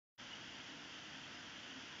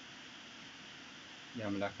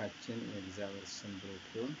የአምላካችን የእግዚአብሔር ስም ብሩክ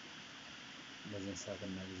ይሁን። በዚህ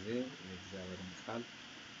ሰዓትና ጊዜ የእግዚአብሔርን ቃል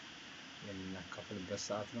የምናካፍልበት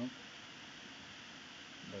ሰዓት ነው።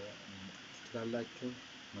 ትችላላችሁ፣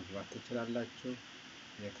 መግባት ትችላላችሁ።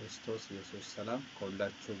 የክርስቶስ ኢየሱስ ሰላም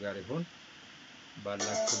ከሁላችሁ ጋር ይሁን።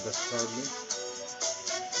 ባላችሁበት ስፍራ ሁሉ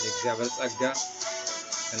የእግዚአብሔር ጸጋ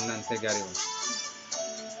ከእናንተ ጋር ይሁን።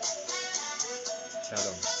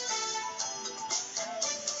 ሻሎም።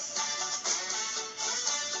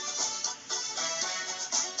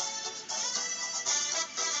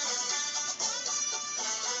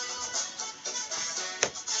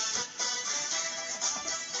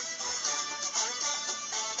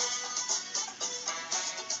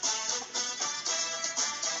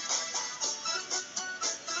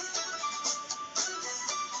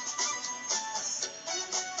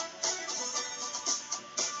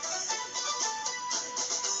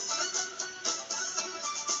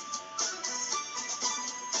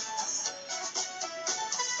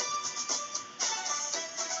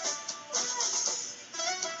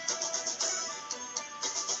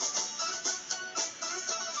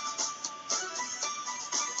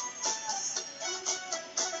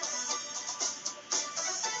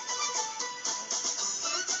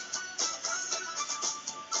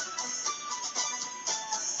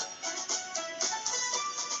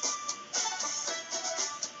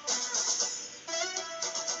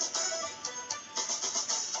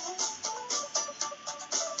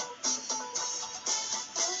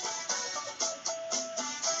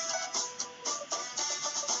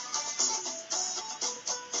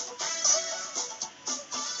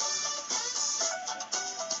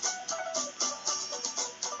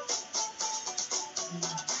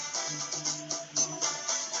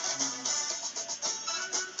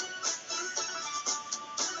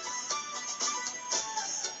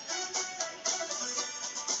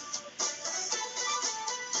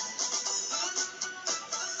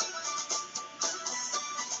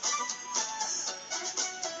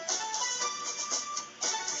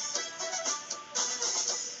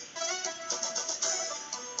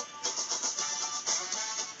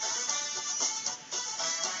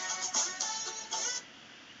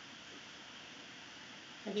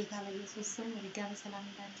 በጌታ በኢየሱስ ስም በድጋሚ ሰላም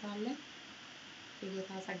እንላችኋለን።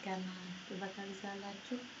 የጌታ ጸጋና ጥበቃ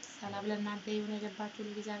ይብዛላችሁ። ሰላም ለእናንተ ይሁን። የገባችሁ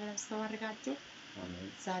ለእግዚአብሔር ተባርካችሁ። አሜን።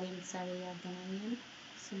 ዛሬም እግዚአብሔር ያገናኘን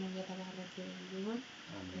ስሙ የተባረከ ይሁን።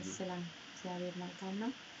 ሰላም እግዚአብሔር መልካም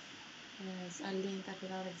ነው። ጸልየን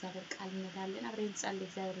ቀጥታ በእግዚአብሔር ቃል እንሄዳለን። አብረን ጸልይ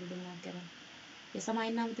እግዚአብሔር እንድናገረን።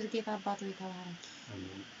 የሰማይና ምድር ጌታ አባት ሆይ ተባረክ።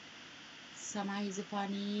 አሜን። ሰማይ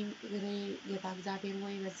ዝፋኒ እግሬ ጌታ እግዚአብሔር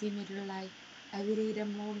ሆይ በዚህ ምድር ላይ እግሬ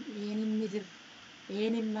ደግሞ ይሄንን ምድር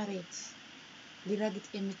ይሄንን መሬት ሊረግጥ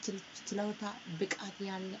የሚችል ችሎታ ብቃት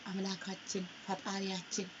ያለ አምላካችን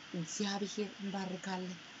ፈጣሪያችን እግዚአብሔር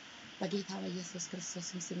እንባርካለን። በጌታ በኢየሱስ ክርስቶስ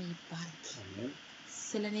ስም ይባረክ። አሜን።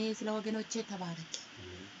 ስለኔ ስለ ወገኖቼ ተባረክ።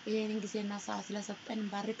 ይሄንን ጊዜና ሰዓት ስለሰጠን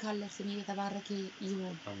እንባርካለን። ስም የተባረከ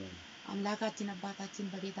ይሁን። አሜን። አምላካችን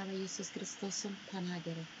አባታችን በጌታ በኢየሱስ ክርስቶስ ስም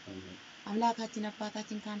ተናገረ። አሜን። አምላካችን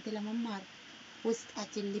አባታችን ካንተ ለመማር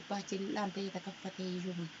ውስጣችን ልባችን ላንተ የተከፈተ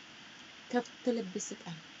ይሁን። ክፍት ልብ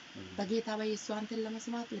ስጠን። በጌታ በኢየሱስ አንተን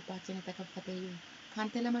ለመስማት ልባችን የተከፈተ ይሁን።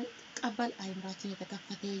 ካንተ ለመቀበል አይምራችን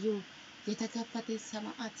የተከፈተ ይሁን። የተከፈተ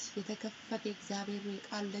ሰማዓት የተከፈተ እግዚአብሔር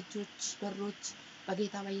የቃል ደጆች በሮች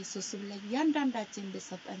በጌታ በኢየሱስ ስም ለእያንዳንዳችን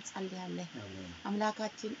እንድሰጠን ጸልያለሁ።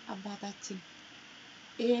 አምላካችን አባታችን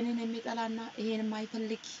ይሄንን የሚጠላና ይሄንን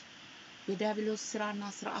የማይፈልግ የዲያብሎስ ስራና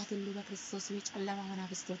ስርዓት ሁሉ በክርስቶስ የጨለማ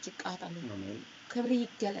መናፍስቶች ይቃጠሉ። ክብር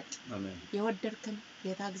ይገለጥ። የወደድከን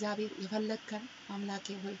ጌታ እግዚአብሔር የፈለግከን አምላኬ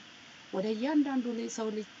ሆይ ወደ እያንዳንዱ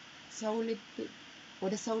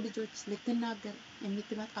ወደ ሰው ልጆች ልትናገር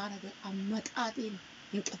የምትመጣ ነገር አመጣጤን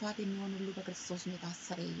እንቅፋት የሚሆን ሁሉ በክርስቶስ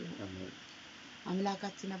የታሰረ ይሁን።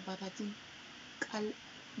 አምላካችን አባታችን ቃል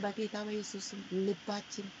በጌታ በኢየሱስ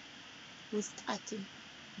ልባችን ውስጣችን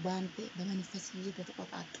ባንተ በመንፈስ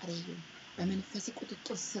እየተቆጣጠረ ይሁን። በመንፈስ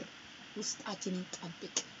ቁጥጥር ስር ውስጣችንን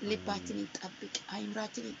ጠብቅ፣ ልባችንን ጠብቅ፣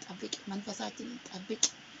 አይምራችንን ጠብቅ፣ መንፈሳችንን ጠብቅ።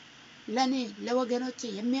 ለኔ ለወገኖቼ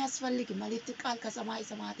የሚያስፈልግ መልእክት ቃል ከሰማይ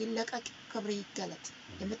ሰማያት ይለቀቅ። ክብር ይገለጥ።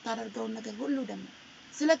 የምታደርገውን ነገር ሁሉ ደግሞ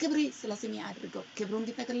ስለ ክብሪ ስለ ስሜ አድርገው። ክብሩን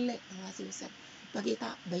እንዲጠቅልል ራሴ ውሰድ በጌታ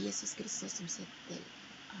በኢየሱስ ክርስቶስ ስም ስትል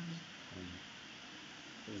አሜን።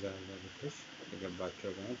 እግዚአብሔር ይባርክሽ። የገባችሁ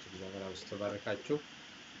ወገኖች እግዚአብሔር አብዝቶ ይባርካችሁ።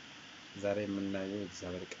 ዛሬ የምናየው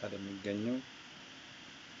እግዚአብሔር ቃል የሚገኘው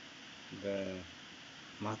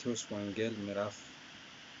በማቴዎስ ወንጌል ምዕራፍ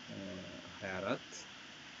 24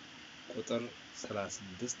 ቁጥር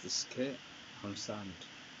 36 እስከ 51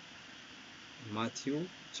 Matthew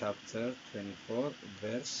chapter 24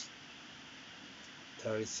 verse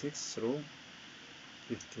 36 through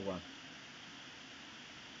 51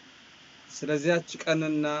 ስለዚያች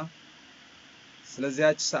ቀንና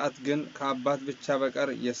ስለዚያች ሰዓት ግን ከአባት ብቻ በቀር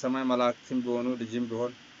የሰማይ መላእክትም ቢሆኑ ልጅም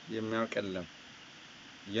ቢሆን የሚያውቅ የለም።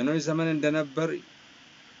 የኖይ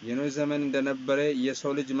ዘመን እንደነበረ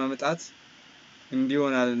የሰው ልጅ መምጣት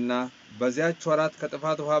እንዲሆናልና በዚያች ወራት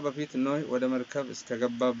ከጥፋት ውሃ በፊት ኖይ ወደ መርከብ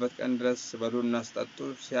እስከገባበት ቀን ድረስ በሉና ሲጠጡ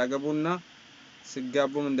ሲያገቡና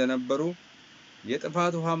ሲጋቡም እንደነበሩ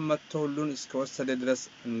የጥፋት ውሃ መጥቶ ሁሉን እስከወሰደ ድረስ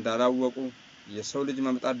እንዳላወቁ የሰው ልጅ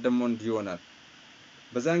መምጣት ደግሞ እንዲሆናል።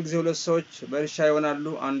 በዛን ጊዜ ሁለት ሰዎች በእርሻ ይሆናሉ፣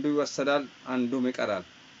 አንዱ ይወሰዳል፣ አንዱም ይቀራል።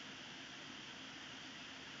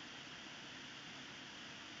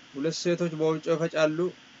 ሁለት ሴቶች በወፍጮ ይፈጫሉ፣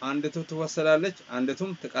 አንዲቱ ትወሰዳለች፣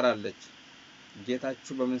 አንዲቱም ትቀራለች።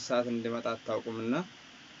 ጌታችሁ በምን ሰዓት እንደመጣ አታውቁምና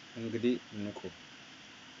እንግዲህ ንቁ።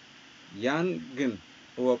 ያን ግን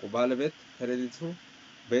እወቁ፣ ባለቤት ከሌሊቱ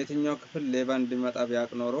በየትኛው ክፍል ሌባ እንዲመጣ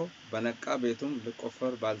ቢያውቅ ኖሮ በነቃ ቤቱም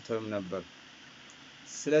ሊቆፈር ባልተወም ነበር።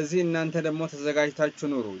 ስለዚህ እናንተ ደግሞ ተዘጋጅታችሁ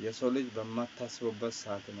ኑሩ፣ የሰው ልጅ በማታስቡበት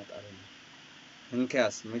ሰዓት ይመጣልና።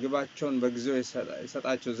 እንኪያስ ምግባቸውን በጊዜው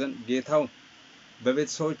ይሰጣቸው ዘንድ ጌታው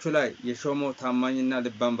በቤተሰቦቹ ላይ የሾመው ታማኝና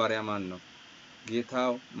ልባም ባሪያ ማን ነው?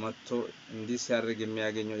 ጌታው መጥቶ እንዲህ ሲያደርግ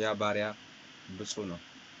የሚያገኘው ያ ባሪያ ብፁዕ ነው።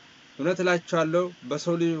 እውነት እላችኋለሁ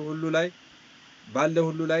በሰው ልጅ ሁሉ ላይ ባለ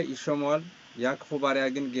ሁሉ ላይ ይሾመዋል። ያ ክፉ ባሪያ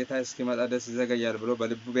ግን ጌታ እስኪመጣ ድረስ ይዘገያል ብሎ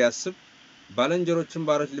በልቡ ቢያስብ ባልንጀሮቹን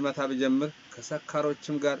ባሮች ሊመታ ቢጀምር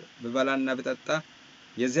ከሰካሮችም ጋር ቢበላና ቢጠጣ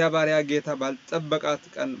የዚያ ባሪያ ጌታ ባልጠበቃት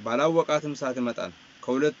ቀን ባላወቃትም ሰዓት ይመጣል፣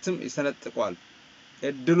 ከሁለትም ይሰነጥቀዋል፣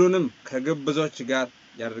 እድሉንም ከግብዞች ጋር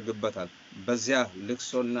ያደርግበታል። በዚያ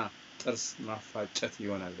ልቅሶና ጥርስ ማፋጨት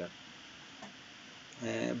ይሆናል።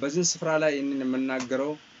 በዚህ ስፍራ ላይ እንን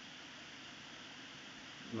የምናገረው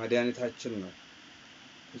መድኃኒታችን ነው።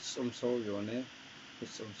 ፍጹም ሰው የሆነ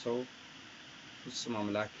ፍጹም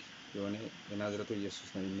አምላክ የሆነ የናዝሬቱ ኢየሱስ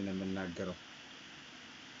ነው የምናገረው።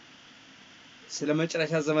 ስለ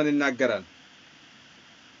መጨረሻ ዘመን ይናገራል።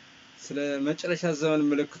 ስለ መጨረሻ ዘመን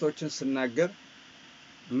ምልክቶችን ሲናገር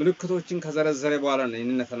ምልክቶችን ከዘረዘረ በኋላ ነው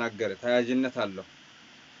ይህንን ተናገረ። ተያያዥነት አለው።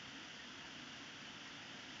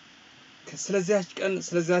 ስለዚያች ቀን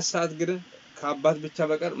ስለዚያች ሰዓት ግን ከአባት ብቻ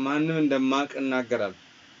በቀር ማንም እንደማያውቅ ይናገራል።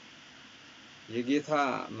 የጌታ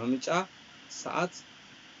መምጫ ሰዓት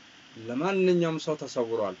ለማንኛውም ሰው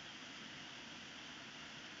ተሰውሯል።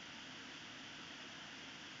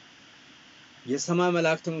 የሰማይ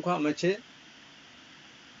መላእክት እንኳን መቼ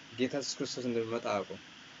ጌታ ኢየሱስ ክርስቶስ እንደሚመጣ አያውቁም።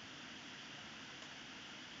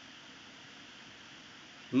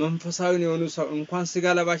 መንፈሳዊ የሆኑ ሰው እንኳን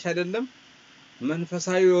ስጋ ለባሽ አይደለም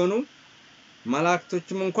መንፈሳዊ የሆኑ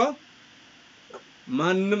መላእክቶችም እንኳን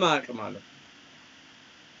ማንም አያውቅም ማለት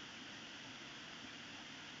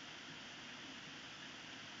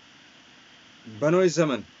በኖይ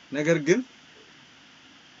ዘመን። ነገር ግን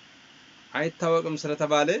አይታወቅም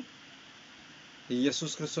ስለተባለ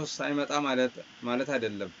ኢየሱስ ክርስቶስ ሳይመጣ ማለት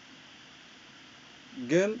አይደለም።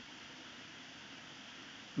 ግን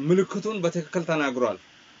ምልክቱን በትክክል ተናግሯል።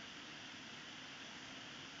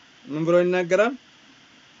 ምን ብሎ ይናገራል?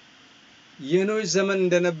 የኖይ ዘመን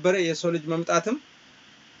እንደነበረ የሰው ልጅ መምጣትም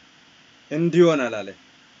እንዲሆናል አለ።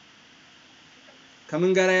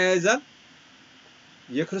 ከምን ጋር ያያይዛል?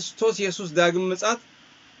 የክርስቶስ ኢየሱስ ዳግም ምጽአት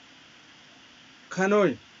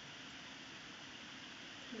ከኖይ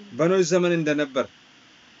በኖይ ዘመን እንደነበር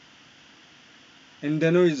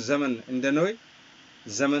እንደኖይ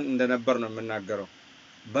ዘመን እንደነበር ነው የምናገረው።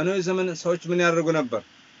 በኖይ ዘመን ሰዎች ምን ያደርጉ ነበር?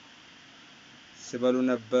 ሲበሉ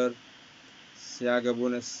ነበር፣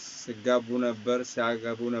 ሲጋቡ ነበር፣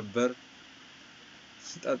 ሲያገቡ ነበር፣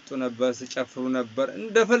 ሲጠጡ ነበር፣ ሲጨፍሩ ነበር፣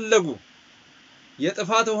 እንደፈለጉ።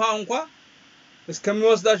 የጥፋት ውሃ እንኳን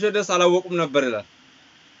እስከሚወስዳቸው ድረስ አላወቁም ነበር ይላል።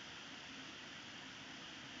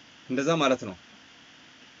 እንደዛ ማለት ነው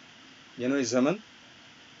የኖይ ዘመን።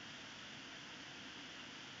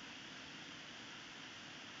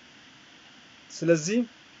 ስለዚህ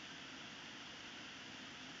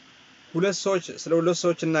ስለ ሁለት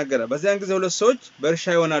ሰዎች እናገረ። በዚያን ጊዜ ሁለት ሰዎች በእርሻ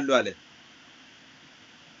ይሆናሉ አለ።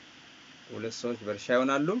 ሁለት ሰዎች በእርሻ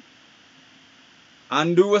ይሆናሉ፣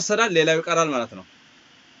 አንዱ ይወሰዳል፣ ሌላው ይቀራል ማለት ነው።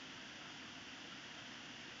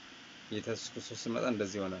 ኢየሱስ ክርስቶስ ሲመጣ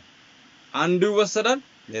እንደዚህ ይሆናል። አንዱ ይወሰዳል፣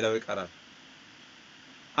 ሌላው ይቀራል።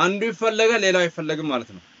 አንዱ ይፈለጋል፣ ሌላው አይፈለግም ማለት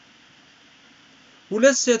ነው።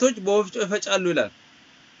 ሁለት ሴቶች በወፍጮ ይፈጫሉ ይላል።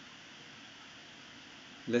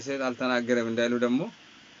 ለሴት አልተናገረም እንዳይሉ ደግሞ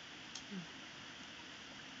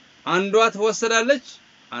አንዷ ትወሰዳለች፣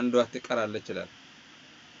 አንዷ ትቀራለች ይላል።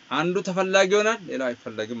 አንዱ ተፈላጊ ይሆናል፣ ሌላው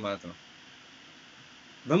አይፈለግም ማለት ነው።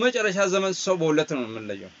 በመጨረሻ ዘመን ሰው በሁለት ነው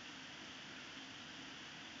የምንለየው።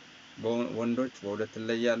 ወንዶች በሁለት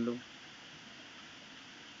ይለያሉ።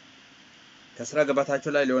 ከስራ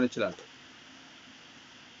ገበታቸው ላይ ሊሆን ይችላል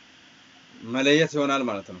መለየት ይሆናል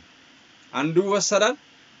ማለት ነው። አንዱ ይወሰዳል፣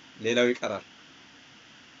 ሌላው ይቀራል።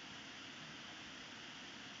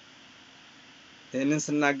 ይህንን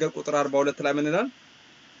ስናገር ቁጥር 42 ላይ ምን ይላል?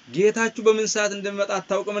 ጌታችሁ በምን ሰዓት እንደሚመጣ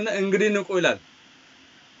አታውቁምና እንግዲህ ንቁ ይላል።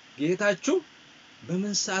 ጌታችሁ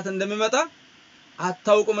በምን ሰዓት እንደሚመጣ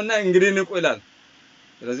አታውቁምና እንግዲህ ንቁ ይላል።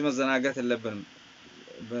 ስለዚህ መዘናጋት የለብንም።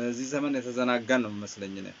 በዚህ ዘመን የተዘናጋን ነው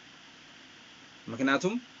መስለኝ ነው።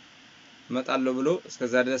 ምክንያቱም እመጣለሁ ብሎ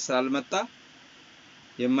እስከዛ ድረስ ስላልመጣ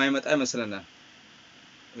የማይመጣ ይመስለናል።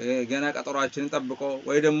 ገና ቀጠሯችንን ጠብቆ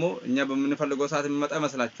ወይ ደግሞ እኛ በምንፈልገው ሰዓት የሚመጣ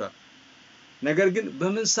ይመስላችኋል። ነገር ግን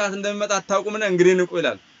በምን ሰዓት እንደሚመጣ አታውቁምና እንግዲህ ንቁ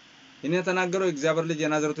ይላል። እኔ የተናገረው እግዚአብሔር ልጅ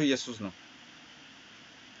የናዝሬቱ ኢየሱስ ነው።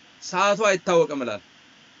 ሰዓቱ አይታወቅም ይላል።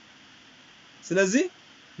 ስለዚህ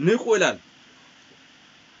ንቁ ይላል።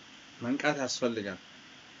 መንቃት ያስፈልጋል።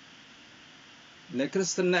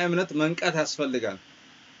 ለክርስትና እምነት መንቃት ያስፈልጋል።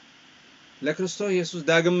 ለክርስቶስ ኢየሱስ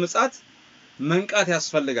ዳግም ምጽአት መንቃት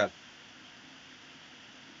ያስፈልጋል።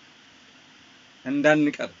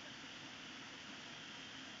 እንዳንቀር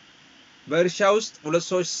በእርሻ ውስጥ ሁለት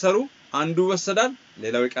ሰዎች ሲሰሩ አንዱ ይወሰዳል፣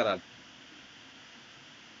 ሌላው ይቀራል።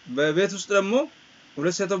 በቤት ውስጥ ደግሞ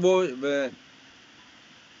ሁለት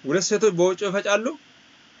ሴቶች በወጭ ይፈጫሉ፣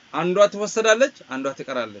 አንዷ ትወሰዳለች፣ አንዷ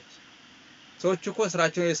ትቀራለች። ሰዎች እኮ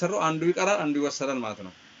ስራቸውን እየሰሩ አንዱ ይቀራል፣ አንዱ ይወሰዳል ማለት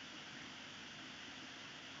ነው።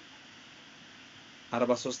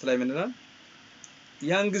 43 ላይ ምን ይላል?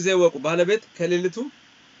 ያን ጊዜ ወቁ፣ ባለቤት ከሌሊቱ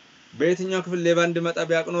በየትኛው ክፍል ሌባ እንዲመጣ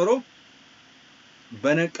ቢያውቅ ኖሮ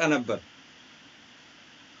በነቃ ነበር።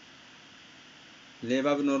 ሌባ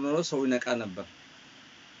ቢኖር ኖሮ ሰው ይነቃ ነበር።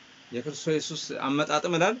 የክርስቶስ ኢየሱስ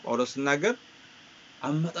አመጣጥም ይላል ጳውሎስ ሲናገር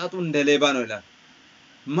አመጣጡ እንደ ሌባ ነው ይላል።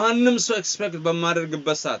 ማንም ሰው ኤክስፔክት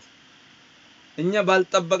በማደርግበት ሰዓት እኛ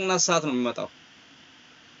ባልጠበቅናት ሰዓት ነው የሚመጣው።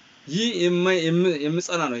 ይህ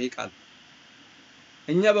የሚጸና ነው ይሄ ቃል።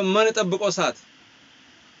 እኛ በማንጠብቀው ሰዓት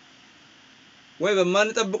ወይ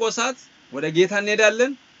በማንጠብቀው ሰዓት ወደ ጌታ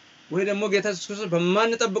እንሄዳለን፣ ወይ ደግሞ ጌታ ኢየሱስ ክርስቶስ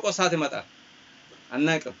በማንጠብቀው ሰዓት ይመጣል።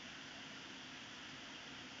 አናቅም።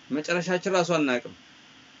 መጨረሻችን ራሱ አናቅም።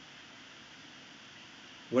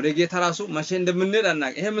 ወደ ጌታ ራሱ መቼ እንደምንሄድ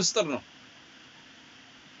አናቅም። ይሄ ምስጢር ነው።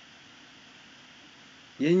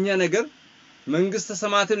 የኛ ነገር መንግስተ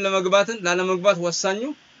ሰማያትን ለመግባትን ላለመግባት ወሳኙ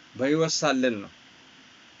በህይወት ሳለን ነው።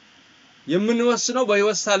 የምንወስነው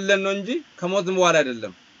በህይወት ሳለን ነው እንጂ ከሞትም በኋላ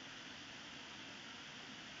አይደለም።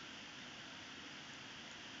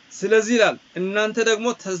 ስለዚህ ይላል እናንተ ደግሞ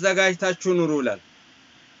ተዘጋጅታችሁ ኑሩ ይላል።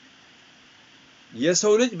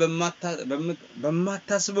 የሰው ልጅ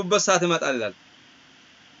በማታስቡበት ሰዓት ይመጣል ይላል።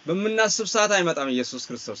 በምናስብ ሰዓት አይመጣም ኢየሱስ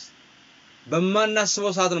ክርስቶስ።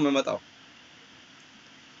 በማናስበው ሰዓት ነው የሚመጣው።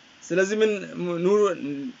 ስለዚህ ምን ኑሩ፣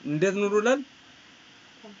 እንዴት ኑሩ ይላል?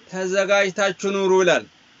 ተዘጋጅታችሁ ኑሩ ይላል።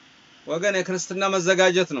 ወገን የክርስትና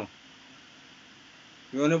መዘጋጀት ነው።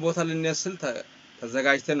 የሆነ ቦታ ልንያስል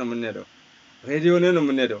ተዘጋጅተን ነው የምንሄደው። ሬዲ ሆነን ነው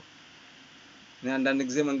የምንሄደው። እኔ አንዳንድ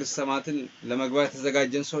ጊዜ መንግስተ ሰማያትን ለመግባት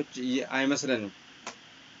የተዘጋጀን ሰዎች አይመስለንም።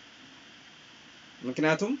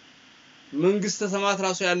 ምክንያቱም መንግስተ ሰማያት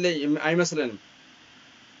ራሱ ያለ አይመስለንም።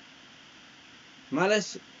 ማለት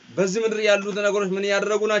በዚህ ምድር ያሉት ነገሮች ምን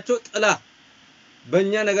ያደረጉ ናቸው? ጥላ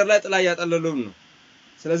በእኛ ነገር ላይ ጥላ ያጠለሉን ነው።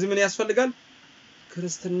 ስለዚህ ምን ያስፈልጋል?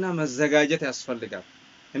 ክርስትና መዘጋጀት ያስፈልጋል።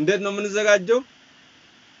 እንዴት ነው የምንዘጋጀው?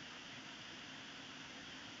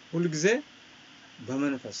 ሁሉ ጊዜ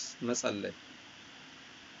በመንፈስ መጸለይ፣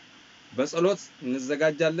 በጸሎት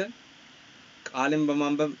እንዘጋጃለን፣ ቃልን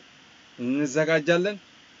በማንበብ እንዘጋጃለን፣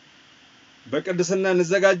 በቅድስና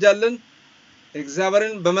እንዘጋጃለን፣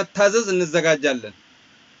 እግዚአብሔርን በመታዘዝ እንዘጋጃለን።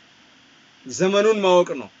 ዘመኑን ማወቅ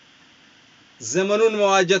ነው። ዘመኑን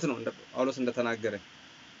መዋጀት ነው። ጳውሎስ እንደተናገረ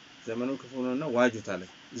ዘመኑ ክፉ ነውና ዋጁት አለ።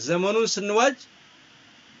 ዘመኑን ስንዋጅ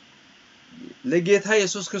ለጌታ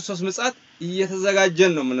ኢየሱስ ክርስቶስ ምጽአት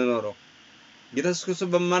እየተዘጋጀን ነው የምንኖረው። ጌታ ኢየሱስ ክርስቶስ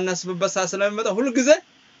በማናስብበት ሰዓት ስለሚመጣ ሁሉ ጊዜ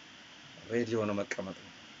ሬዲ ሆኖ መቀመጥ ነው።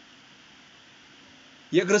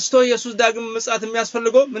 የክርስቶስ ኢየሱስ ዳግም ምጽአት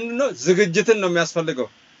የሚያስፈልገው ምንድነው? ዝግጅትን ነው የሚያስፈልገው።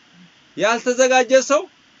 ያልተዘጋጀ ሰው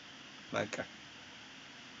በቃ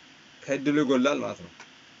ከእድሉ ይጎላል ማለት ነው።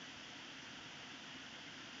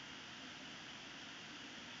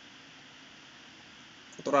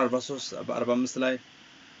 ቁጥር 45 ላይ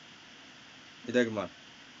ይደግማል።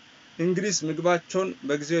 እንግዲህ ምግባቸውን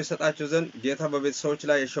በጊዜው የሰጣቸው ዘንድ ጌታ በቤተሰቦች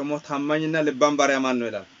ላይ የሾመው ታማኝና ልባም ባሪያ ማን ነው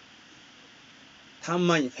ይላል።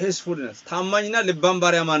 ታማኝ ፌስፉልነስ፣ ታማኝና ልባም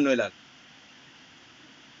ባሪያ ማን ነው ይላል።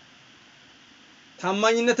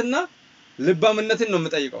 ታማኝነትና ልባምነትን ነው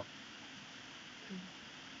የምጠይቀው።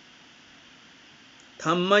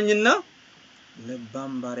 ታማኝና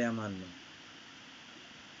ልባም ባሪያ ማን ነው?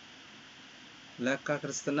 ለካ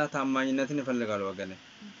ክርስትና ታማኝነትን ይፈልጋል ወገኔ።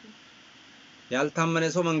 ያልታመነ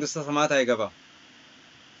ሰው መንግስተ ሰማያት አይገባም።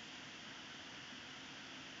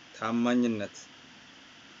 ታማኝነት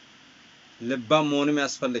ልባም መሆንም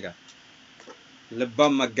ያስፈልጋል።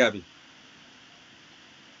 ልባም መጋቢ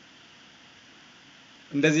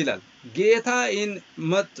እንደዚህ ይላል ጌታ ይህን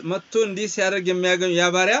መጥቶ እንዲህ ሲያደርግ የሚያገኝ ያ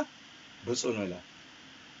ባሪያ ብፁዕ ነው ይላል።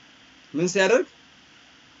 ምን ሲያደርግ?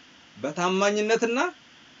 በታማኝነትና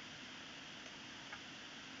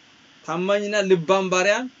ታማኝና ልባም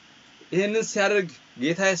ባሪያ ይሄንን ሲያደርግ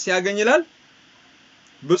ጌታ ሲያገኝ ይላል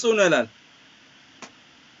ብፁዕ ነው ይላል።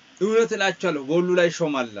 እውነት እላችኋለሁ በሁሉ ላይ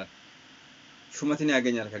ይሾማል ይላል። ሹመትን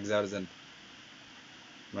ያገኛል ከእግዚአብሔር ዘንድ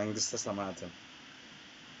መንግስተ ሰማያትን።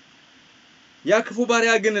 ያ ክፉ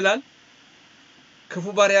ባሪያ ግን ይላል ክፉ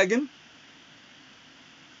ባሪያ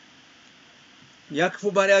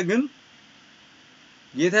ግን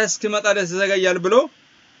ጌታ እስኪመጣ ድረስ ይዘገያል ብሎ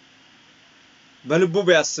በልቡ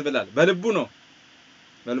ቢያስብ ይላል። በልቡ ነው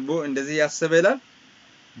በልቡ እንደዚህ ያስብ ይላል።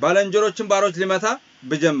 ባልንጀሮችን ባሮች ሊመታ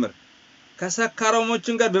ቢጀምር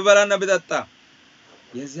ከሰካራሞችን ጋር ቢበላና ቢጠጣ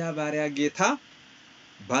የዚያ ባሪያ ጌታ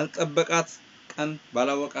ባልጠበቃት ቀን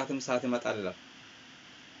ባላወቃትም ሰዓት ይመጣል ይላል።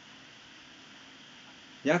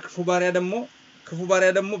 ያ ክፉ ባሪያ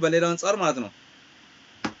ደግሞ በሌላው አንፃር ማለት ነው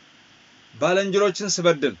ባልንጀሮችን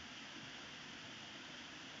ሲበድል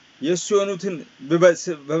የሱ የሆኑትን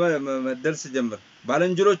በመደል ሲጀምር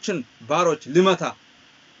ባልንጀሮችን ባሮች ሊመታ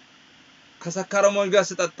ከሰካራሞች ጋር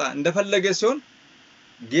ሲጠጣ እንደፈለገ ሲሆን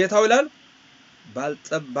ጌታው ይላል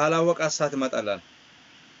ባላወቃት ሰዓት ይመጣል።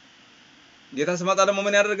 ጌታ ሲመጣ ደግሞ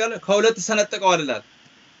ምን ያደርጋል? ከሁለት ሰነጥቀዋል ይላል።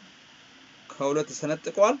 ከሁለት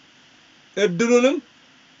ሰነጥቀዋል እድሉንም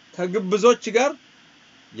ከግብዞች ጋር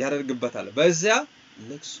ያደርግበታል። በዚያ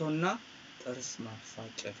ልቅሶና ጥርስ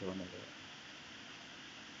ማፋጨት ይሆናል።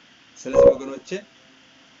 ስለዚህ ወገኖቼ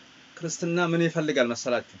ክርስትና ምን ይፈልጋል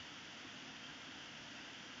መሰላችሁ?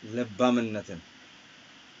 ልባምነትን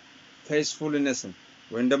ፌስፉልነስን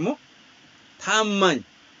ወይም ደግሞ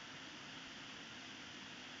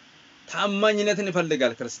ታማኝነትን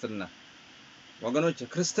ይፈልጋል ክርስትና። ወገኖቼ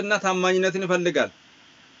ክርስትና ታማኝነትን ይፈልጋል።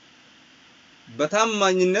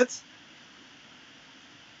 በታማኝነት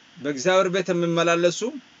በእግዚአብሔር ቤት የሚመላለሱ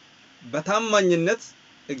በታማኝነት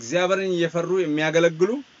እግዚአብሔርን እየፈሩ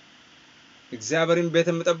የሚያገለግሉ እግዚአብሔርን ቤት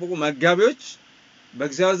የሚጠብቁ መጋቢዎች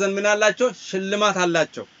በእግዚአብሔር ዘንድ ምን አላቸው? ሽልማት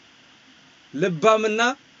አላቸው።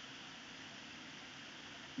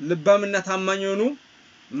 ልባምና ታማኝ የሆኑ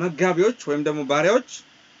መጋቢዎች ወይም ደግሞ ባሪያዎች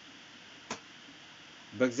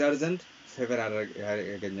በእግዚአብሔር ዘንድ ፌቨር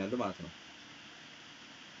ያገኛሉ ማለት ነው።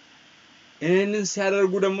 ይህንን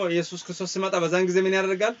ሲያደርጉ ደግሞ ኢየሱስ ክርስቶስ ሲመጣ በዛን ጊዜ ምን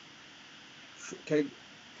ያደርጋል?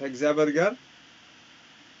 ከእግዚአብሔር ጋር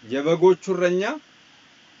የበጎቹ እረኛ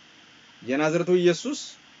የናዝሬቱ ኢየሱስ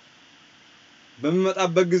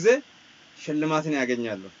በሚመጣበት ጊዜ ሽልማትን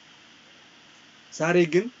ያገኛሉ። ዛሬ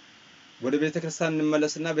ግን ወደ ቤተክርስቲያን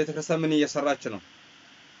እንመለስና ቤተክርስቲያን ምን እየሰራች ነው?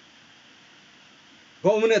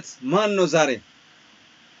 በእውነት ማን ነው ዛሬ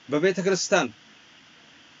በቤተክርስቲያን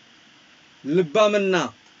ልባምና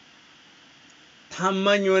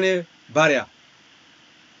ታማኝ የሆነ ባሪያ?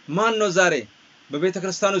 ማን ነው ዛሬ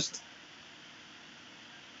በቤተክርስቲያን ውስጥ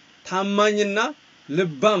ታማኝና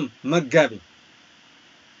ልባም መጋቢ?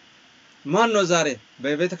 ማን ነው ዛሬ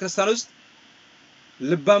በቤተክርስቲያን ውስጥ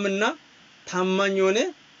ልባምና ታማኝ የሆነ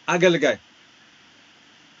አገልጋይ?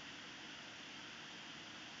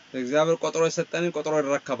 እግዚአብሔር ቆጥሮ የሰጠንን ቆጥሮ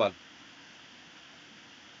ይረከባል።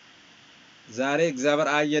 ዛሬ እግዚአብሔር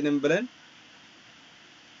አየንም ብለን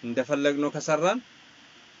እንደፈለግነው ከሰራን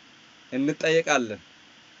እንጠየቃለን።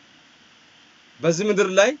 በዚህ ምድር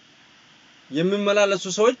ላይ የሚመላለሱ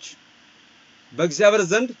ሰዎች በእግዚአብሔር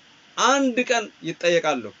ዘንድ አንድ ቀን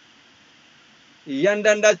ይጠየቃሉ።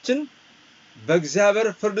 እያንዳንዳችን በእግዚአብሔር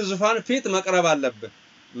ፍርድ ዙፋን ፊት መቅረብ አለብን።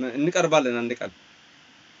 እንቀርባለን አንድ ቀን።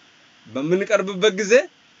 በምንቀርብበት ጊዜ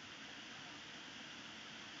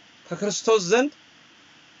ከክርስቶስ ዘንድ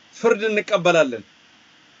ፍርድ እንቀበላለን።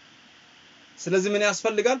 ስለዚህ ምን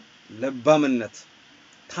ያስፈልጋል? ልባምነት፣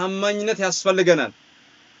 ታማኝነት ያስፈልገናል።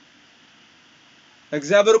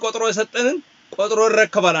 እግዚአብሔር ቆጥሮ የሰጠንን ቆጥሮ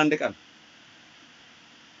ይረከባል አንድ ቀን።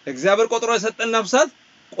 እግዚአብሔር ቆጥሮ የሰጠን ነፍሳት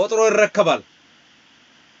ቆጥሮ ይረከባል።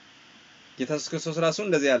 ጌታ ኢየሱስ ክርስቶስ ራሱ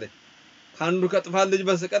እንደዚህ ያለ ካንዱ ከጥፋት ልጅ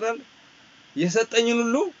በስተቀር የሰጠኝን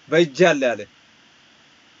ሁሉ በእጄ አለ ያለ።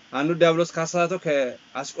 አንዱ ዲያብሎስ ካሳተው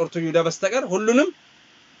ከአስቆርቱ ይሁዳ በስተቀር ሁሉንም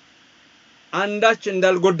አንዳች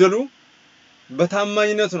እንዳልጎደሉ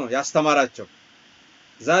በታማኝነት ነው ያስተማራቸው።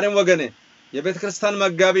 ዛሬም ወገኔ የቤተ ክርስቲያን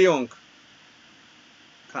መጋቢ ሆንክ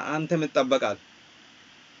ከአንተ ይጠበቃል።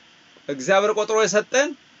 እግዚአብሔር ቆጥሮ የሰጠን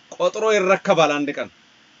ቆጥሮ ይረከባል አንድ ቀን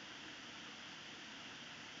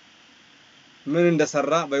ምን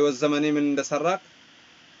እንደሰራ በህይወት ዘመኔ ምን እንደሰራ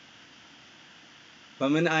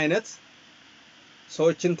በምን አይነት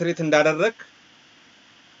ሰዎችን ትሪት እንዳደረክ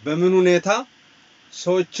በምን ሁኔታ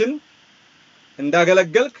ሰዎችን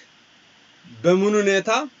እንዳገለገልክ በምን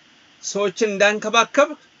ሁኔታ ሰዎችን እንዳንከባከብ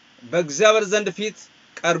በእግዚአብሔር ዘንድ ፊት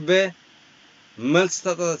ቀርበ መልስ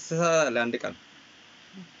ተሰጠለ አንድ ቀን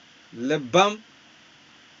ልባም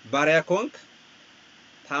ባሪያ ኮንክ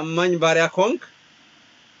ታማኝ ባሪያ ኮንክ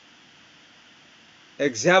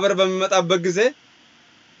እግዚአብሔር በሚመጣበት ጊዜ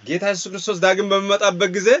ጌታ ኢየሱስ ክርስቶስ ዳግም በሚመጣበት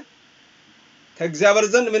ጊዜ ከእግዚአብሔር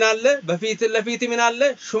ዘንድ ምን አለ በፊት ለፊት ምን አለ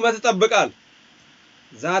ሹመት ተጠብቃል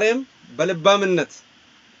ዛሬም በልባምነት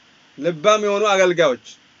ልባም የሆኑ አገልጋዮች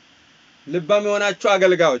ልባም የሆናችሁ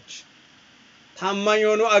አገልጋዮች ታማኝ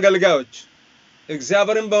የሆኑ አገልጋዮች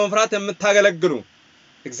እግዚአብሔርን በመፍራት የምታገለግሉ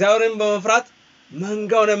እግዚአብሔርን በመፍራት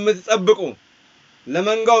መንጋውን የምትጠብቁ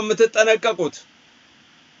ለመንጋው የምትጠነቀቁት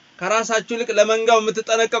ከራሳችሁ ልክ ለመንጋው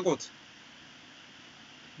የምትጠነቀቁት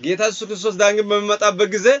ጌታ ኢየሱስ ክርስቶስ ዳግም በሚመጣበት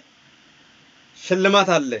ጊዜ ሽልማት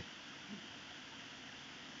አለ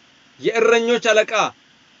የእረኞች አለቃ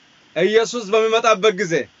ኢየሱስ በሚመጣበት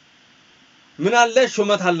ጊዜ ምን አለ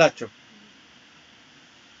ሹመት አላቸው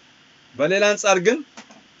በሌላ አንፃር ግን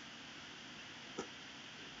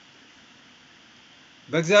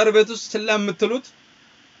በእግዚአብሔር ቤት ውስጥ ችላ የምትሉት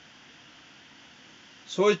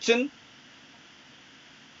ሰዎችን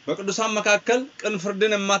በቅዱሳን መካከል ቅን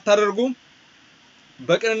ፍርድን የማታደርጉ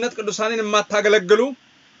በቅንነት ቅዱሳንን የማታገለግሉ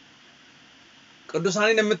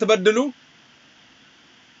ቅዱሳንን የምትበድሉ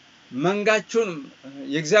መንጋችሁን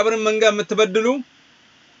የእግዚአብሔርን መንጋ የምትበድሉ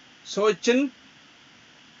ሰዎችን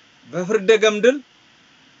በፍርድ ገምድል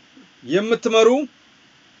የምትመሩ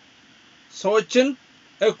ሰዎችን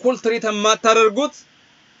እኩል ትሪት የማታደርጉት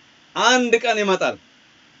አንድ ቀን ይመጣል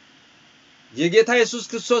የጌታ ኢየሱስ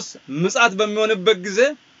ክርስቶስ ምጽአት በሚሆንበት ጊዜ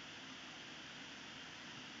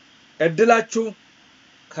እድላችሁ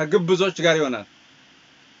ከግብዞች ጋር ይሆናል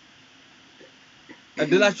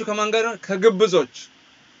እድላችሁ ከማን ጋር ከግብዞች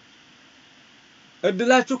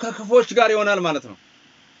እድላችሁ ከክፎች ጋር ይሆናል ማለት ነው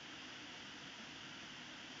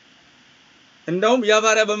እንደውም ያ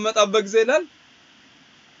ባሪያ በመጣበት ጊዜ ይላል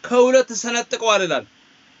ከሁለት ሰነጥቀዋል ይላል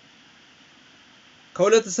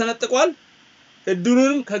ከሁለት ሰነጥቀዋል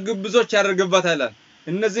እድሉንም ከግብዞች ያደርግባታል ይላል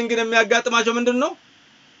እነዚህን ግን የሚያጋጥማቸው ምንድነው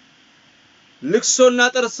ልክሶና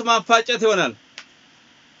ጥርስ ማፋጨት ይሆናል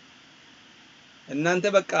እናንተ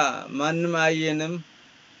በቃ ማንንም አየንም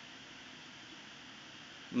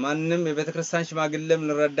ማንንም የቤተክርስቲያን ሽማግሌም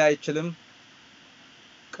ልረዳ አይችልም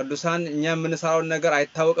ቅዱሳን እኛ የምንሰራው ነገር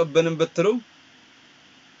አይታወቅብንም ብትሉ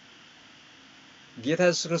ጌታ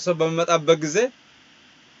ኢየሱስ ክርስቶስ በመጣበት ጊዜ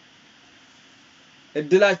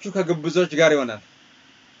እድላችሁ ከግብዞች ጋር ይሆናል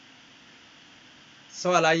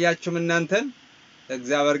ሰው አላያችሁም እናንተን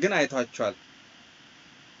እግዚአብሔር ግን አይቷችኋል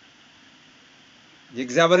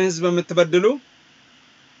የእግዚአብሔርን ሕዝብ የምትበድሉ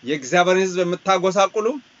የእግዚአብሔርን ሕዝብ የምታጎሳቁሉ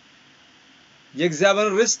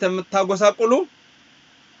የእግዚአብሔርን ርስት የምታጎሳቁሉ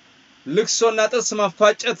ልክሶና ጥርስ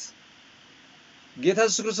ማፋጨት ጌታ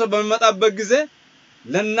ኢየሱስ ክርስቶስ በሚመጣበት ጊዜ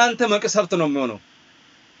ለእናንተ መቅሰፍት ነው የሚሆነው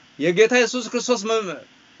የጌታ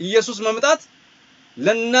ኢየሱስ መምጣት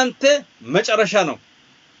ለእናንተ መጨረሻ ነው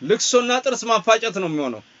ልክሶና ጥርስ ማፋጨት ነው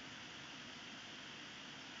የሚሆነው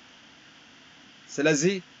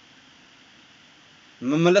ስለዚህ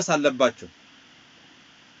መመለስ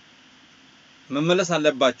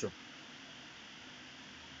አለባችሁ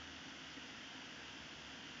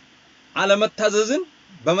አለመታዘዝን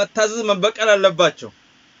በመታዘዝ መበቀል አለባቸው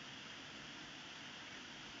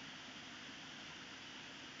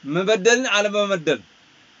መበደልን አለመበደል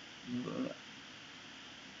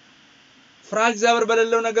ፍራ እግዚአብሔር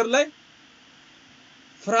በሌለው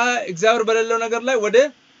ነገር ላይ ወደ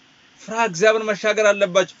ፍራ እግዚአብሔር መሻገር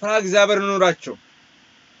አለባችሁ ፍራ እግዚአብሔር ኑራችሁ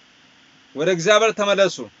ወደ እግዚአብሔር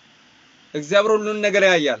ተመለሱ እግዚአብሔር ሁሉን ነገር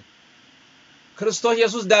ያያል ክርስቶስ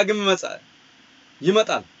ኢየሱስ ዳግም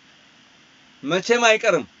ይመጣል መቼም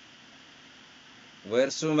አይቀርም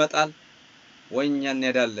ወርሱ ይመጣል ወኛ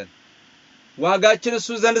እንሄዳለን ዋጋችን እሱ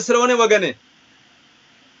ዘንድ ስለሆነ ወገኔ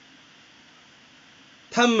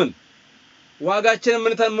ተምን ዋጋችን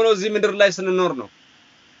ምን ተምነው እዚህ ምድር ላይ ስንኖር ነው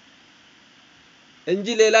እንጂ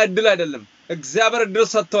ሌላ እድል አይደለም እግዚአብሔር እድል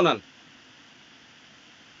ሰጥቶናል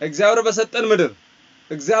እግዚአብሔር በሰጠን ምድር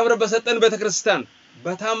እግዚአብሔር በሰጠን ቤተክርስቲያን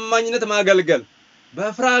በታማኝነት ማገልገል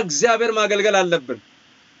በፍራ እግዚአብሔር ማገልገል አለብን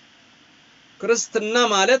ክርስትና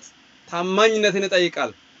ማለት ታማኝነትን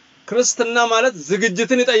ይጠይቃል ክርስትና ማለት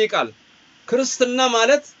ዝግጅትን ይጠይቃል ክርስትና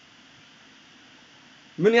ማለት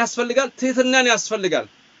ምን ያስፈልጋል ትህትናን ያስፈልጋል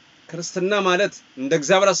ክርስትና ማለት እንደ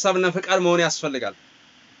እግዚአብሔር ሐሳብና ፈቃድ መሆን ያስፈልጋል።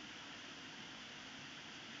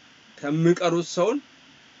 ከሚቀሩት ሰውን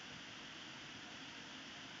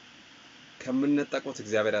ከምንጠቁት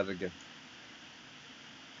እግዚአብሔር ያድርገን።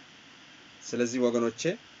 ስለዚህ ወገኖቼ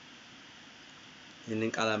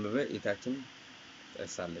ይህንን ቃል አንብበ እይታችን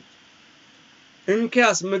ጠቅሳለች።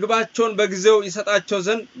 እንኪያስ ምግባቸውን በጊዜው ይሰጣቸው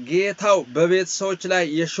ዘንድ ጌታው በቤት ሰዎች ላይ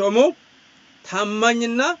የሾመው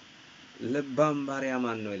ታማኝና ልባም ባሪያ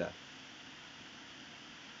ማን ነው ይላል።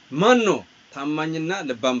 ማን ነው ታማኝና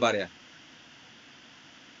ልባም ባሪያ?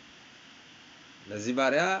 ለዚህ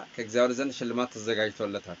ባሪያ ከእግዚአብሔር ዘንድ ሽልማት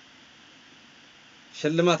ተዘጋጅቶለታል።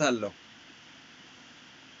 ሽልማት አለው።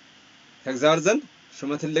 ከእግዚአብሔር ዘንድ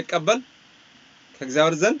ሹመትን ሊቀበል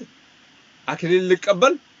ከእግዚአብሔር ዘንድ አክሊል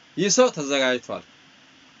ሊቀበል ይህ ሰው ተዘጋጅቷል።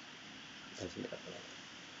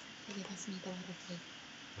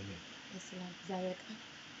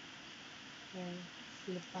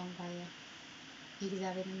 ልባም ባሪያ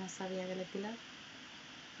የእግዚአብሔርን ሐሳብ ያገለግላል።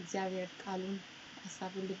 እግዚአብሔር ቃሉን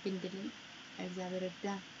ሐሳቡን ልብ እንድልን እግዚአብሔር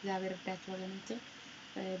እርዳቸው ወገኖቼ።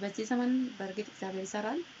 በዚህ ዘመን በእርግጥ እግዚአብሔር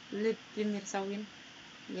ይሰራል። ልብ የሚርሳውን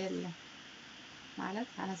የለም ማለት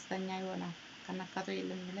አነስተኛ ይሆናል ከነካቶ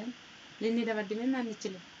የለም ብለን ልንደበድብም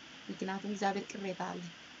አንችልም። ምክንያቱም እግዚአብሔር ቅሬታ አለ።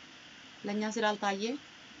 ለኛ ስላልታየ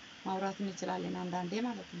ማውራት እንችላለን አንዳንዴ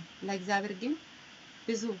ማለት ነው። ለእግዚአብሔር ግን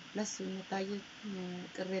ብዙ ለሱ የሚታይ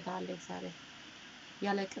ቅሬታ አለ። እግዚአብሔር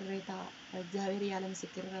ያለ ቅሬታ እግዚአብሔር ያለ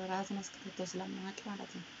ምስክር ራሱን አስቀርቶ ስለማያውቅ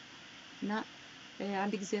ማለት ነው። እና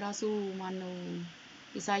አንድ ጊዜ ራሱ ማነው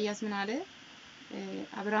ኢሳይያስ ምን አለ?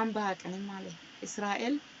 አብርሃም ባያውቅንም አለ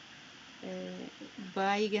እስራኤል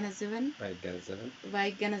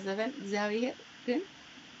ባይገነዘበን እግዚአብሔር ግን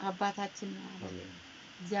አባታችን ነው አለ።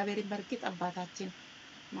 እግዚአብሔርን በርግጥ አባታችን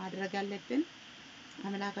ማድረግ አለብን፣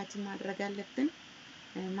 አምላካችን ማድረግ አለብን።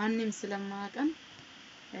 ማንም ስለማያውቀን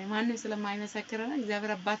ማንም ስለማይመሰክረን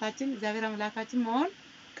እግዚአብሔር አባታችን እግዚአብሔር አምላካችን መሆን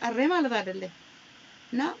ቀረ ማለት አይደለም።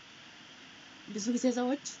 እና ብዙ ጊዜ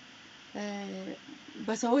ሰዎች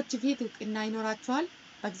በሰዎች ፊት እውቅና ይኖራቸዋል፣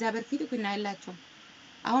 በእግዚአብሔር ፊት እውቅና የላቸውም።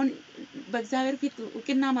 አሁን በእግዚአብሔር ፊት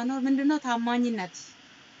እውቅና መኖር ምንድነው? ታማኝነት።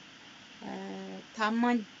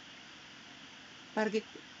 ታማኝ በርግጥ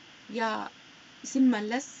ያ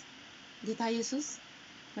ሲመለስ ጌታ ኢየሱስ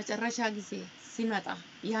መጨረሻ ጊዜ ሲመጣ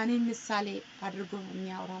ያንን ምሳሌ አድርጎ ነው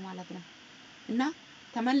የሚያወራ ማለት ነው። እና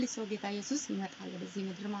ተመልሶ ጌታ ኢየሱስ ይመጣል ወደዚህ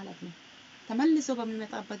ምድር ማለት ነው። ተመልሶ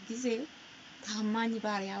በሚመጣበት ጊዜ ታማኝ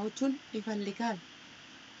ባሪያዎቹን ይፈልጋል፣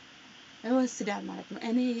 ይወስዳል ማለት ነው።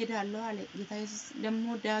 እኔ እሄዳለሁ አለ ጌታ ኢየሱስ። ደግሞ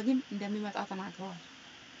ዳግም እንደሚመጣ ተናግሯል።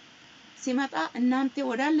 ሲመጣ እናንተ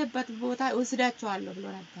ወዳለበት ቦታ እወስዳችኋለሁ ብሎ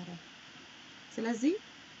ነበር። ስለዚህ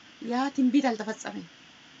ያ ትንቢት አልተፈጸመም።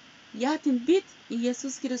 ያ ትንቢት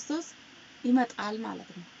ኢየሱስ ክርስቶስ ይመጣል ማለት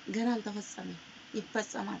ነው። ገና አልተፈጸመም፣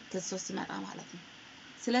 ይፈጸማል ክርስቶስ ሲመጣ ማለት ነው።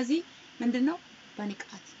 ስለዚህ ምንድነው?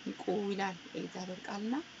 በንቃት ንቁ ይላል የእግዚአብሔር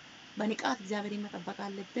ቃልና በንቃት እግዚአብሔርን መጠበቅ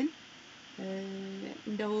አለብን።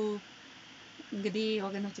 እንደው እንግዲህ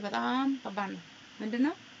ወገኖች በጣም ከባድ ነው።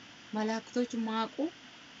 ምንድነው? መላእክቶች ማቁ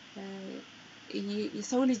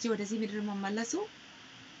የሰው ልጅ ወደዚህ ምድር መመለሱ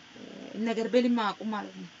ነገር በልማቁ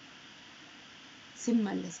ማለት ነው።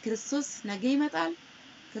 ሲመለስ ክርስቶስ ነገ ይመጣል፣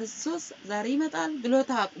 ክርስቶስ ዛሬ ይመጣል ብሎ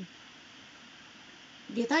ታቁ።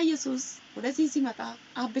 ጌታ ኢየሱስ ወደዚህ ሲመጣ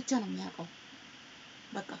አብ ብቻ ነው የሚያውቀው።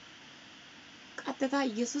 በቃ ቀጥታ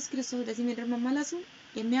ኢየሱስ ክርስቶስ ወደዚህ ምድር መመለሱ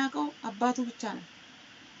የሚያውቀው አባቱ ብቻ ነው።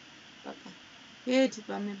 በቃ ሄድ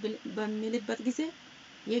በሚልበት ጊዜ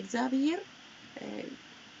የእግዚአብሔር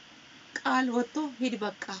ቃል ወጥቶ ሂድ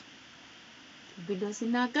በቃ ብሎ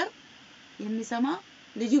ሲናገር የሚሰማ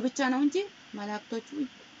ልጁ ብቻ ነው እንጂ መላእክቶቹ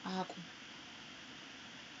አያውቁም።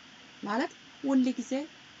 ማለት ሁሉ ጊዜ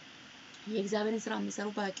የእግዚአብሔርን ስራ የሚሰሩ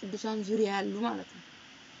በቅዱሳን ዙሪያ ያሉ ማለት ነው።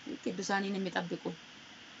 ቅዱሳንን የሚጠብቁ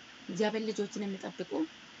እግዚአብሔር ልጆችን የሚጠብቁ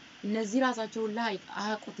እነዚህ ራሳቸው ላይ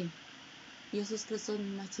አያውቁትም ኢየሱስ ክርስቶስ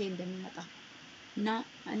መቼ እንደሚመጣ። እና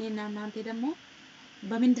እኔና እናንተ ደግሞ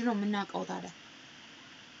በምንድነው የምናውቀው ታዲያ?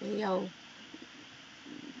 ያው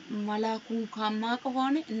መላኩን ካማቀ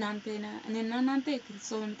ሆነ እኔና እናንተ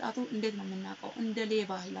ክርስቶስ መምጣቱ እንዴት ነው የምናውቀው? እንደ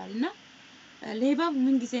ሌባ ይላልና ሌባ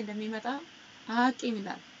ምን ጊዜ እንደሚመጣ አያውቅም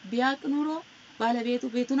ይላል። ቢያውቅ ኑሮ ባለቤቱ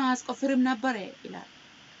ቤቱን አያስቆፍርም ነበር ይላል።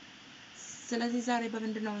 ስለዚህ ዛሬ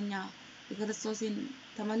በምንድነው እኛ የክርስቶስን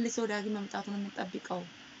ተመልሶ ዳግም መምጣቱን የምንጠብቀው?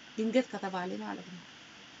 ድንገት ከተባለ ማለት ነው።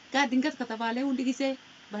 ድንገት ከተባለ ሁሉ ጊዜ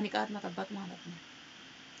በንቃት መጠበቅ ማለት ነው።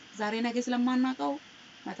 ዛሬ ነገ ስለማናውቀው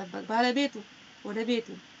መጠበቅ። ባለቤቱ ወደ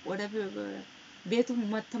ቤቱ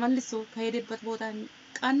ተመልሶ ከሄደበት ቦታ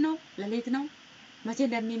ቀን ነው ሌሊት ነው መቼ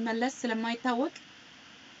እንደሚመለስ ስለማይታወቅ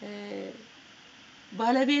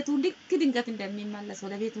ባለቤቱ ልክ ድንገት እንደሚመለስ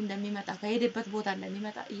ወደ ቤቱ እንደሚመጣ ከሄደበት ቦታ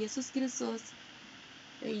እንደሚመጣ ኢየሱስ ክርስቶስ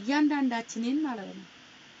እያንዳንዳችንን ማለት ነው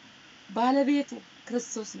ባለቤቱ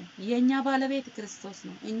ክርስቶስ ነው። የኛ ባለቤት ክርስቶስ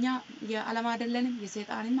ነው። እኛ የዓለም አይደለንም፣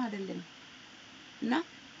 የሰይጣንም አይደለንም። እና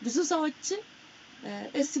ብዙ ሰዎች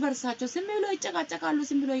እርስ በርሳቸው ዝም ብሎ ይጨቃጨቃሉ፣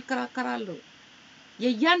 ዝም ብሎ ይከራከራሉ።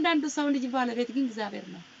 የእያንዳንዱ ሰው ልጅ ባለቤት ግን እግዚአብሔር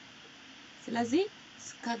ነው። ስለዚህ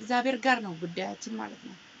ከእግዚአብሔር ጋር ነው ጉዳያችን ማለት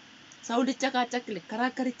ነው። ሰው ሊጨቃጨቅ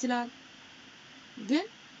ሊከራከር ይችላል፣ ግን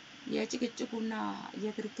የጭቅጭቁና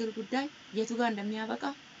የክርክር ጉዳይ የቱ ጋር እንደሚያበቃ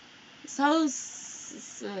ሰው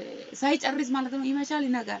ሳይጨርስ ማለት ነው ይመሻል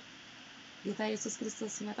ይነጋል። ጌታ ኢየሱስ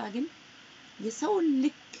ክርስቶስ ሲመጣ ግን የሰውን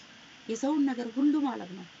ልክ የሰውን ነገር ሁሉ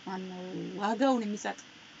ማለት ነው ማነው ዋጋውን የሚሰጥ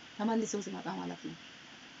ተመልሶ ሲመጣ ማለት ነው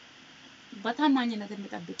በታማኝነት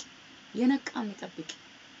የሚጠብቅ የነቃ የሚጠብቅ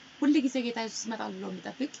ሁሉ ጊዜ ጌታ ኢየሱስ ይመጣል ብሎ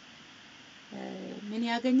የሚጠብቅ ምን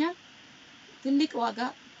ያገኛል? ትልቅ ዋጋ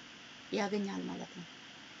ያገኛል ማለት ነው።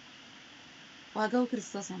 ዋጋው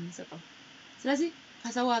ክርስቶስ ነው የሚሰጠው። ስለዚህ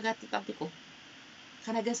ከሰው ዋጋ ተጠብቁ፣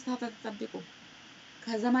 ከነገስታት ተጠብቁ፣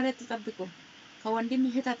 ከዘመድ ተጠብቁ፣ ከወንድም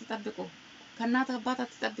እህት ተጠብቁ፣ ከእናት አባት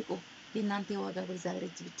ተጠብቁ። የእናንተ ዋጋ በእግዚአብሔር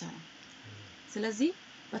እጅ ብቻ ነው። ስለዚህ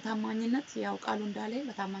በታማኝነት ያው ቃሉ እንዳለ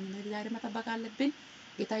በታማኝነት እግዚአብሔር መጠበቅ አለብን።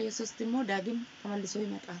 ጌታ ኢየሱስ ደግሞ ዳግም ተመልሶ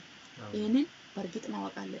ይመጣል። ይሄንን በእርግጥ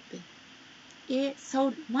ማወቅ አለብን። ይሄ ሰው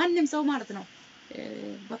ማንም ሰው ማለት ነው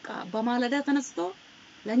በቃ በማለዳ ተነስቶ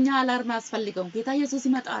ለኛ አላርም አያስፈልገው። ጌታ ኢየሱስ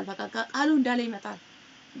ይመጣል፣ በቃ ቃሉ እንዳለ ይመጣል።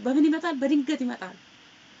 በምን ይመጣል? በድንገት ይመጣል።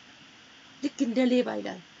 ልክ እንደ ሌባ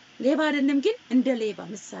ይላል። ሌባ አይደለም ግን እንደ ሌባ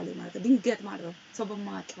ምሳሌ ማለት ድንገት ማለት ነው፣ ሰው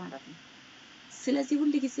በማያውቅ ማለት ነው። ስለዚህ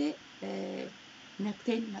ሁሉ ጊዜ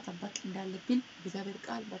ነቅተን መጠበቅ እንዳለብን እግዚአብሔር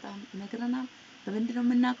ቃል በጣም ይነግረናል። በምንድን ነው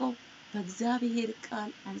የምናውቀው? በእግዚአብሔር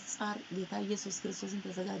ቃል አንጻር ጌታ ኢየሱስ ክርስቶስን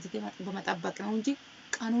ተዘጋጅተን በመጠበቅ ነው እንጂ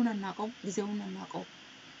ቀኑን አናውቀው፣ ጊዜውን አናውቀው፣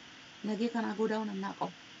 ነገ ከነገ አናውቀው።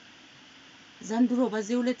 ዘንድሮ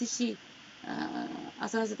በዚህ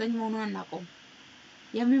 2019 መሆኑን አናውቀው፣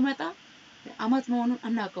 የሚመጣ አመት መሆኑን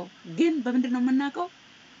አናውቀው። ግን በምንድን ነው የምናውቀው?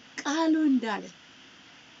 ቃሉ እንዳለ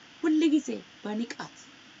ሁሉ ጊዜ በንቃት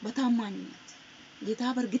በታማኝነት ጌታ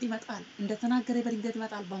በእርግጥ ይመጣል እንደተናገረ በድንገት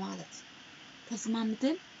ይመጣል በማለት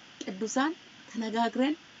ተስማምተን ቅዱሳን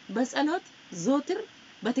ተነጋግረን በጸሎት ዞትር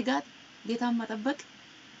በትጋት ጌታን መጠበቅ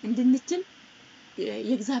እንድንችል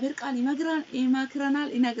የእግዚአብሔር ቃል ይመክረናል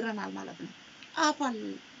ይነግረናል ማለት ነው። አፋል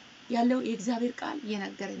ያለው የእግዚአብሔር ቃል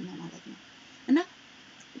እየነገረን ነው ማለት ነው። እና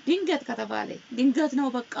ድንገት ከተባለ ድንገት ነው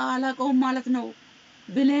በቃ አላውቀውም ማለት ነው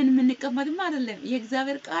ብለን የምንቀመጥም አይደለም።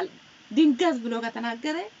 የእግዚአብሔር ቃል ድንገት ብሎ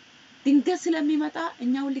ከተናገረ ድንገት ስለሚመጣ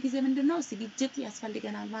እኛ ሁሉ ጊዜ ምንድነው ዝግጅት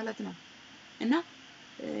ያስፈልገናል ማለት ነው። እና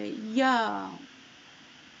ያ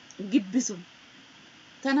ግብሱ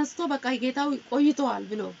ተነስቶ በቃ ጌታው ቆይቷል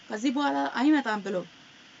ብሎ ከዚህ በኋላ አይመጣም ብሎ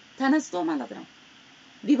ተነስቶ ማለት ነው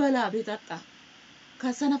ቢበላ ቢጠጣ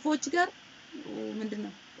ከሰነፎች ጋር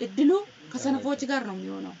ምንድነው እድሉ ከሰነፎች ጋር ነው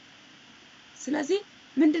የሚሆነው። ስለዚህ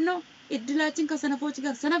ምንድነው እድላችን ከሰነፎች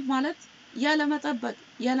ጋር? ሰነፍ ማለት ያለ መጠበቅ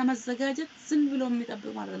ያለ መዘጋጀት ዝም ብሎ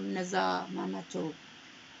የሚጠብቅ ማለት ነው። እነዛ ማናቸው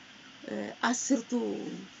አስርቱ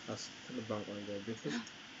ልባሞች ቢት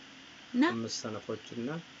እና 5 ሰነፎችና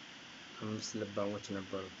 5 ልባሞች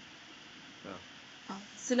ነበሩ።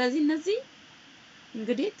 ስለዚህ እነዚህ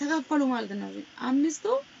እንግዲህ ተካፈሉ ማለት ነው። 5ቱ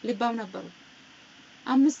ልባም ነበሩ፣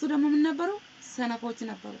 5ቱ ደግሞ ምን ነበሩ? ሰነፎች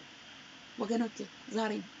ነበሩ። ወገኖቼ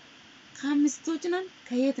ዛሬ ከ5ቶች ነን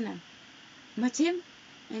ከየት ነን? መቼም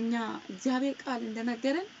እኛ እግዚአብሔር ቃል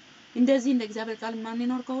እንደነገረን እንደዚህ እንደ እግዚአብሔር ቃል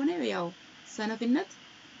ማንኖር ከሆነ ያው ሰነፍነት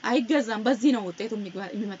አይገዛም። በዚህ ነው ውጤቱ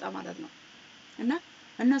የሚመጣ ማለት ነው። እና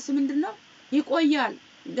እነሱ ምንድነው ይቆያል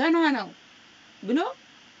ገና ነው ብሎ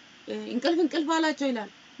እንቅልፍ አላቸው ይላል።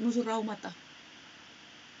 ሙሽራው መጣ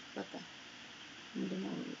በቃ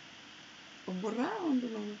ምንድነው ቁምቡራ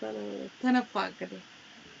ምንድነው ተነፋ እንግዲህ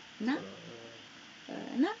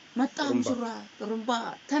እና መጣ ሙሽራ ጥሩምባ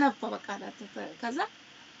ተነፋ በቃ ከዛ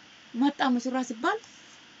መጣ ሙሽራ ሲባል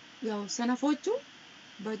ያው ሰነፎቹ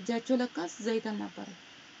በእጃቸው ለካስ ዘይት ነበር፣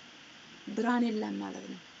 ብርሃን የለም ማለት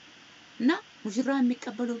ነው። እና ሙሽራ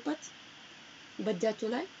የሚቀበሉበት በእጃቸው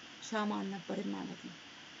ላይ ሻማ ነበር ማለት ነው።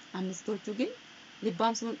 5ቶቹ ግን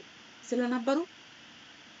ልባም ስለነበሩ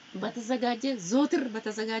በተዘጋጀ ዞትር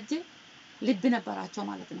በተዘጋጀ ልብ ነበራቸው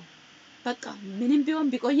ማለት ነው። በቃ ምንም ቢሆን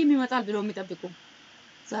ቢቆይም ይመጣል ብለው የሚጠብቁ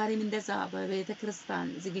ዛሬም እንደዛ በቤተ ክርስቲያን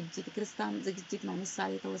ዝግጅት ነው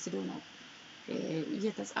ምሳሌ ተወስዶ ነው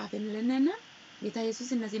እየተጻፈልንና ጌታ ኢየሱስ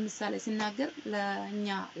እነዚህ ምሳሌ ሲናገር ለኛ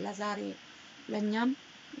ለዛሬ ለኛም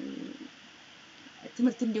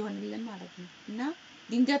ትምህርት እንዲሆንልን ማለት ነው። እና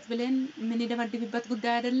ድንገት ብለን ምን እንደመድብበት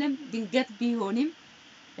ጉዳይ አይደለም። ድንገት ቢሆንም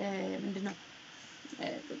ምንድነው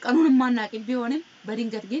ቀኑን ማናቅ ቢሆንም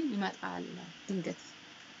በድንገት ግን ይመጣል ድንገት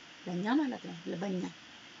ለኛ ማለት ነው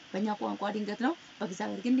በእኛ ቋንቋ ድንገት ነው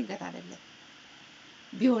በእግዚአብሔር ግን ድንገት አይደለም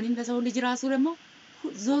ቢሆንም ለሰው ልጅ ራሱ ደግሞ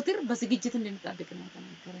ዘወትር በዝግጅት እንድንጠብቅ ነው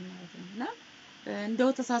ተናገረን ማለት ነው እና እንደው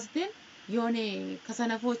ተሳስተን የሆነ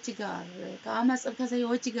ከሰነፎች ጋር ከአመጽ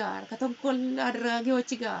ከሰዎች ጋር ከተንኮል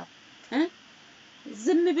አድራጊዎች ጋር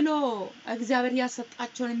ዝም ብሎ እግዚአብሔር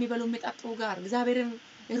ያሰጣቸውን የሚበሉ የሚጠጡ ጋር እግዚአብሔርን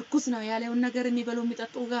እርኩስ ነው ያለውን ነገር የሚበሉ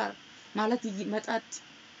የሚጠጡ ጋር ማለት መጠጥ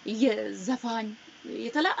የዘፋኝ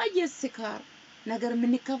የተለያየ ስካር ነገር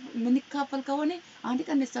ምንካፈል ከሆነ አንድ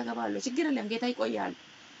ቀን ንስሐ ችግር የለም ጌታ ይቆያል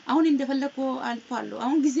አሁን እንደፈለኩ አልፋለሁ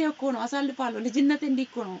አሁን ጊዜ እኮ ነው አሳልፋለሁ ልጅነቴ እንዲህ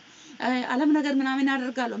እኮ ነው ዓለም ነገር ምናምን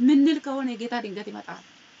አደርጋለሁ ምንል ከሆነ ጌታ ድንገት ይመጣል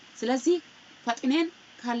ስለዚህ ፈጥነን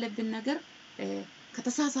ካለብን ነገር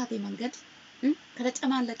ከተሳሳተ መንገድ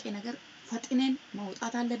ከተጨማለቀ ነገር ፈጥነን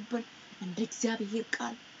መውጣት አለብን እንደ እግዚአብሔር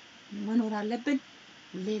ቃል መኖር አለብን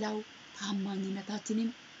ሌላው ታማኝነታችንን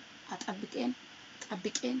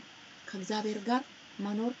ጠብቀን ከእግዚአብሔር ጋር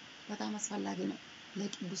መኖር በጣም አስፈላጊ ነው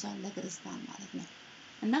ለቅዱሳን ለክርስቲያን ማለት ነው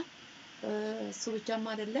እና እሱ ብቻም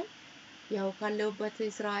አይደለም ያው ካለውበት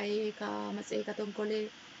ስራዬ ከመጽሔ ከተንኮሌ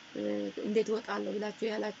እንዴት ወጣለሁ ብላችሁ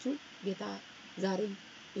ያላችሁ ጌታ ዛሬም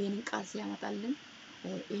ይሄንን ቃል ሲያመጣልን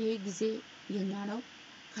ይሄ ጊዜ የኛ ነው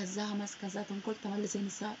ከዛ አመስ ከዛ ተንኮል ተመልሰን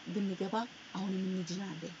ብንገባ አሁንም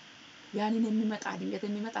እንድናለን ያንን የሚመጣ ድንገት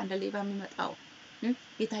የሚመጣ እንደ ሌባ የሚመጣው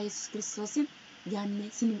ጌታ ኢየሱስ ክርስቶስን ያኔ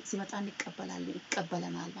ሲመጣ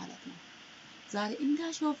ይቀበለናል ማለት ነው ዛሬ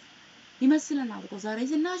እንዳሾፍ ይመስለናል እኮ ዛሬ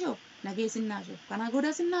ስናሾፍ ነገ ስናሾፍ ከነገ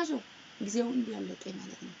ወዲያ ስናሾፍ ጊዜው እንዲያለቀ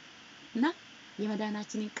ማለት ነው እና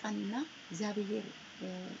የመዳናችንን ቀንና እግዚአብሔር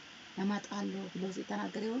ያመጣለው ብሎ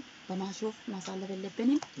ሲተናገረው በማሾፍ ማሳለፍ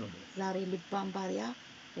የለብንም ዛሬ ልባም ባሪያ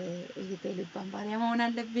እህቴ ልባም ባሪያ መሆን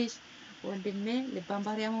አለብሽ ወንድሜ ልባም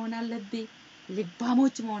ባሪያ መሆን አለብኝ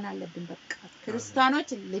ልባሞች መሆን አለብን በቃ ክርስቲያኖች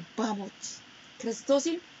ልባሞች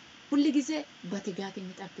ክርስቶስን ሁሉ ጊዜ በትጋት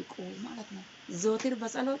የሚጠብቁ ማለት ነው ዘወትር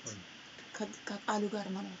በጸሎት ከቃሉ ጋር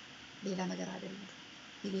መኖር ሌላ ነገር አይደለም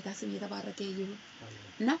የጌታ ስም የተባረከ ይሁን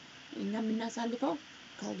እና እኛ የምናሳልፈው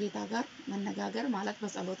ከጌታ ጋር መነጋገር ማለት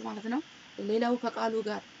በጸሎት ማለት ነው ሌላው ከቃሉ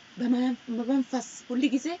ጋር በመንፈስ ሁሉ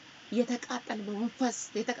ጊዜ የተቃጠል በመንፈስ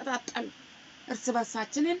የተቀጣጠል እርስ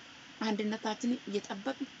በርሳችንን አንድነታችንን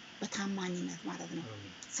እየጠበቅን በታማኝነት ማለት ነው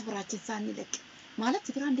ስፍራችን ሳንለቅ ማለት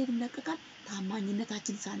ስፍራ እንዴት ይለቀቃል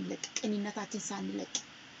ታማኝነታችን ሳንለቅ ቅንነታችን ሳንለቅ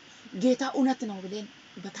ጌታ እውነት ነው ብለን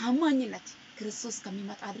በታማኝነት ክርስቶስ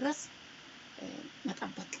ከሚመጣ ድረስ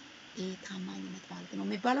መጠበቅ ይሄ ታማኝነት ማለት ነው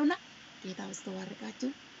የሚባለውና ጌታ ይባርካችሁ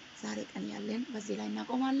ዛሬ ቀን ያለን በዚህ ላይ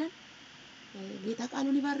እናቆማለን ጌታ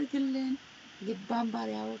ቃሉን ይባርክልን ልባም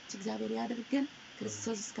ባሪያዎች እግዚአብሔር ያድርገን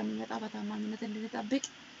ክርስቶስ እስከሚመጣ በታማኝነት እንድንጠብቅ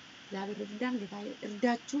እግዚአብሔር ይርዳን ጌታ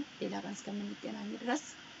ይርዳችሁ ሌላ ቀን እስከምንገናኝ ድረስ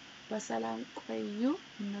በሰላም ቆዩ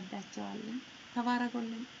እንወዳቸዋለን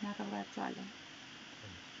ተባረኩልን እናከብራቸዋለን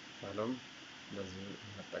ሰላም ለዚህ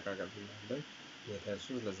መጠቃቀም ይላል ጌታ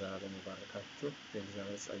ኢየሱስ ለዘላለም ይባርካችሁ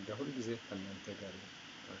የእግዚአብሔር ጸጋ ሁሉ ጊዜ ከእናንተ ጋር ይሁን